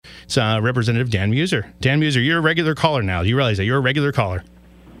It's Representative Dan Meuser. Dan Meuser, you're a regular caller now. Do you realize that you're a regular caller?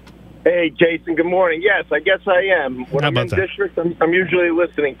 Hey, Jason, good morning. Yes, I guess I am. When I'm in district, I'm usually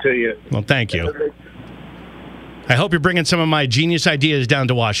listening to you. Well, thank you. I hope you're bringing some of my genius ideas down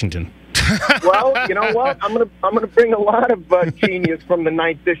to Washington. Well, you know what? I'm gonna bring a lot of genius from the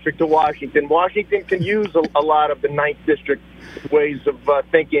 9th District to Washington. Washington can use a lot of the 9th District ways of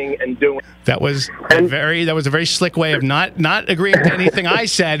thinking and doing. That was a very slick way of not agreeing to anything I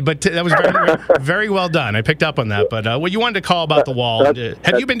said, but that was very, very well done. I picked up on that. But you wanted to call about the wall.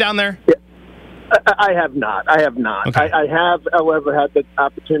 Have you been down there? Yeah. I have not. Okay. I have, however, had the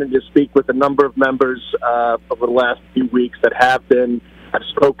opportunity to speak with a number of members over the last few weeks that have been. I've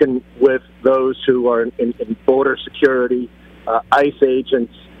spoken with those who are in border security, ICE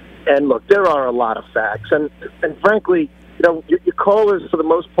agents, and look, there are a lot of facts. And frankly, you know, your callers for the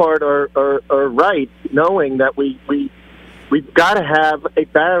most part are right, knowing that we've got to have a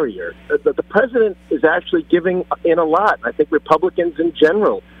barrier. The president is actually giving in a lot. I think Republicans in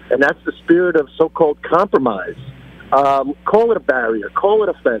general, and that's the spirit of so-called compromise. Call it a barrier, call it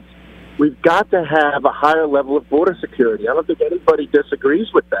a fence. We've got to have a higher level of border security. I don't think anybody disagrees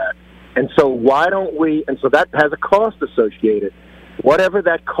with that. And so why don't we, and so that has a cost associated. Whatever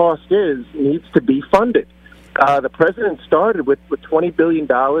that cost is needs to be funded. The president started with $20 billion,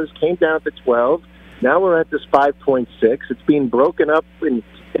 came down to 12. Now we're at this 5.6. It's being broken up in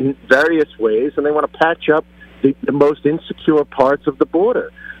various ways, and they want to patch up the most insecure parts of the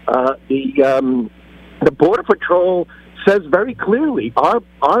border. The Border Patrol says very clearly our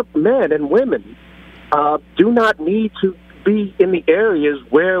men and women do not need to be in the areas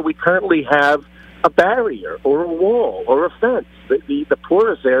where we currently have a barrier or a wall or a fence. The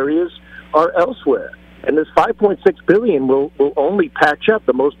poorest areas are elsewhere. And this $5.6 billion will only patch up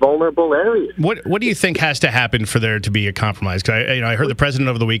the most vulnerable areas. What do you think has to happen for there to be a compromise? Because I heard the president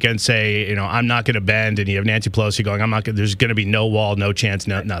over the weekend say, I'm not going to bend, and you have Nancy Pelosi going, there's going to be no wall, no chance,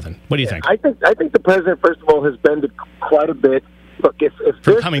 nothing. What do you think? I think the president, first of all, has bended quite a bit. Look, if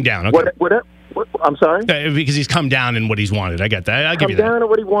from coming down, okay. I'm sorry? Because he's come down in what he's wanted. I get that. I'll give you that. Come down in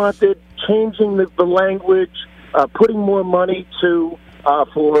what he wanted, changing the language, putting more money to.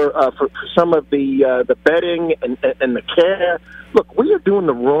 For some of the bedding and the care. Look, we are doing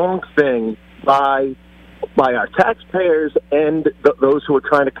the wrong thing by our taxpayers and those who are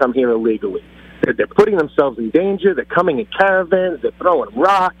trying to come here illegally. They're putting themselves in danger. They're coming in caravans. They're throwing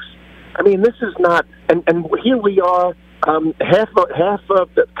rocks. I mean, this is not. And here we are. Half of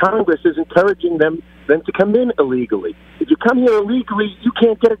the Congress is encouraging them to come in illegally. If you come here illegally, you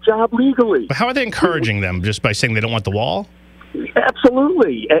can't get a job legally. But how are they encouraging them? Just by saying they don't want the wall?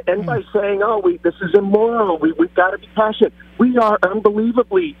 Absolutely, and by saying, this is immoral, we've got to be passionate. We are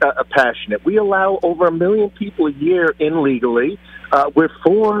unbelievably passionate. We allow over 1 million people a year in legally. We're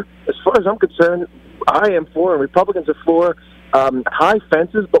for, as far as I'm concerned, I am for, and Republicans are for, high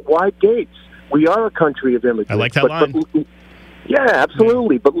fences but wide gates. We are a country of immigrants. I like that line. Yeah,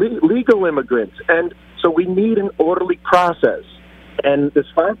 absolutely, but legal immigrants. And so we need an orderly process. And this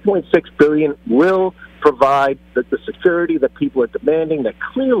 $5.6 billion will provide the security that people are demanding, that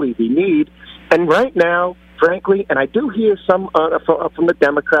clearly we need. And right now, frankly, and I do hear some from the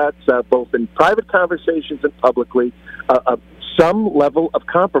Democrats, both in private conversations and publicly, some level of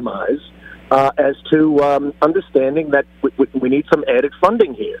compromise as to understanding that we need some added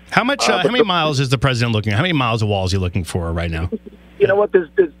funding here. How many miles is the president looking at? How many miles of wall is he looking for right now? You know what? There's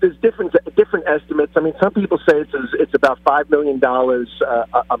different estimates. I mean, some people say it's about $5 million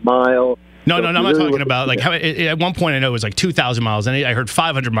a mile. No, I'm not talking about at one point I know it was like 2,000 miles, and I heard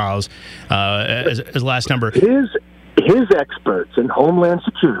 500 miles as last number. His experts in Homeland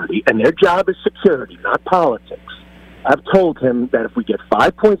Security, and their job is security, not politics. I've told him that if we get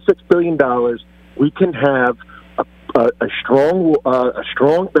 $5.6 billion, we can have a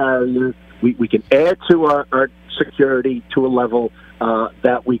strong barrier. We can add to our security to a level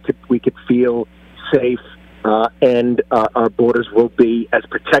that we could feel safe. And our borders will be as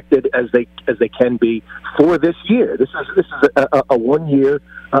protected as they can be for this year. This is a 1-year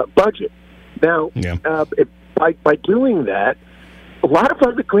budget. Now, by doing that, a lot of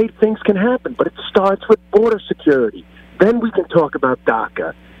other great things can happen, but it starts with border security. Then we can talk about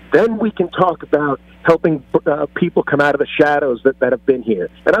DACA. Then we can talk about helping people come out of the shadows that have been here.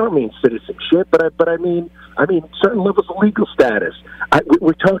 And I don't mean citizenship, but I mean certain levels of legal status.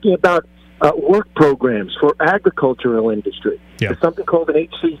 We're talking about work programs for agricultural industry. Yeah. There's something called an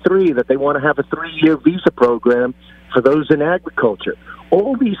HC3 that they want to have a 3-year visa program for those in agriculture.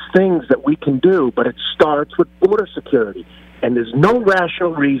 All these things that we can do, but it starts with border security. And there's no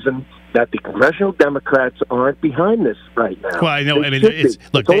rational reason that the congressional Democrats aren't behind this right now. Well, I know. I mean, it's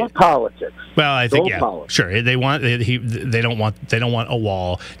all politics. Well, I think politics. Sure. They don't want a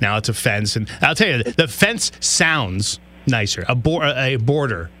wall. Now it's a fence, and I'll tell you, the fence sounds nicer. A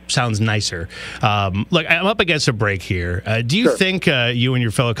border sounds nicer. Look, I'm up against a break here. Do you think you and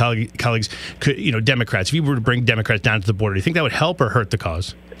your fellow colleagues could, Democrats, if you were to bring Democrats down to the border, do you think that would help or hurt the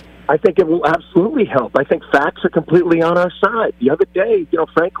cause? I think it will absolutely help. I think facts are completely on our side. The other day,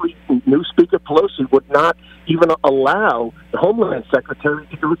 frankly, new Speaker Pelosi would not even allow the Homeland Secretary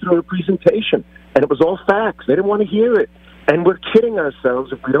to go through a presentation. And it was all facts. They didn't want to hear it. And we're kidding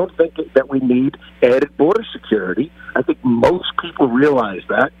ourselves if we don't think that we need added border security. I think most people realize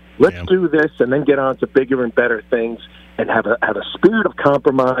that. Let's do this and then get on to bigger and better things and have a spirit of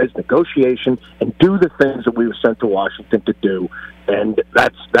compromise, negotiation, and do the things that we were sent to Washington to do. And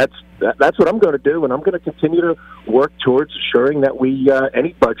that's what I'm going to do, and I'm going to continue to work towards assuring that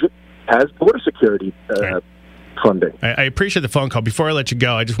any budget has border security funding. I appreciate the phone call. Before I let you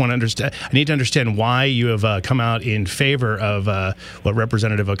go, I just want to understand. I need to understand why you have come out in favor of what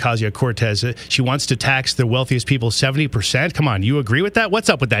Representative Ocasio-Cortez. She wants to tax the wealthiest people 70%. Come on, you agree with that? What's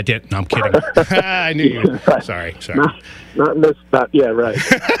up with that, Dan? No, I'm kidding. I knew you. Sorry. Yeah, right.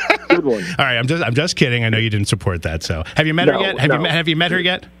 Good one. All right, I'm just kidding. I know you didn't support that. So, have you met her yet? Have you met her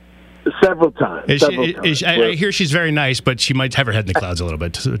yet? Several times. I hear she's very nice, but she might have her head in the clouds a little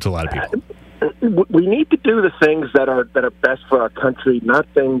bit to a lot of people. We need to do the things that are best for our country, not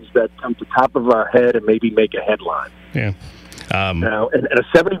things that come to the top of our head and maybe make a headline. Yeah. Now, and a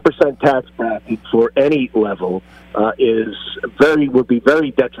 70% tax bracket for any level would be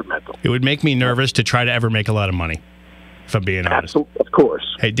very detrimental. It would make me nervous to try to ever make a lot of money, if I'm being honest. Absolutely, of course.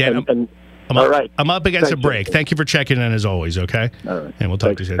 Hey, Dan, all right. I'm up against a break. Thank you for checking in as always, okay? All right. And we'll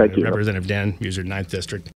talk to you soon. Representative Dan Meuser, 9th District.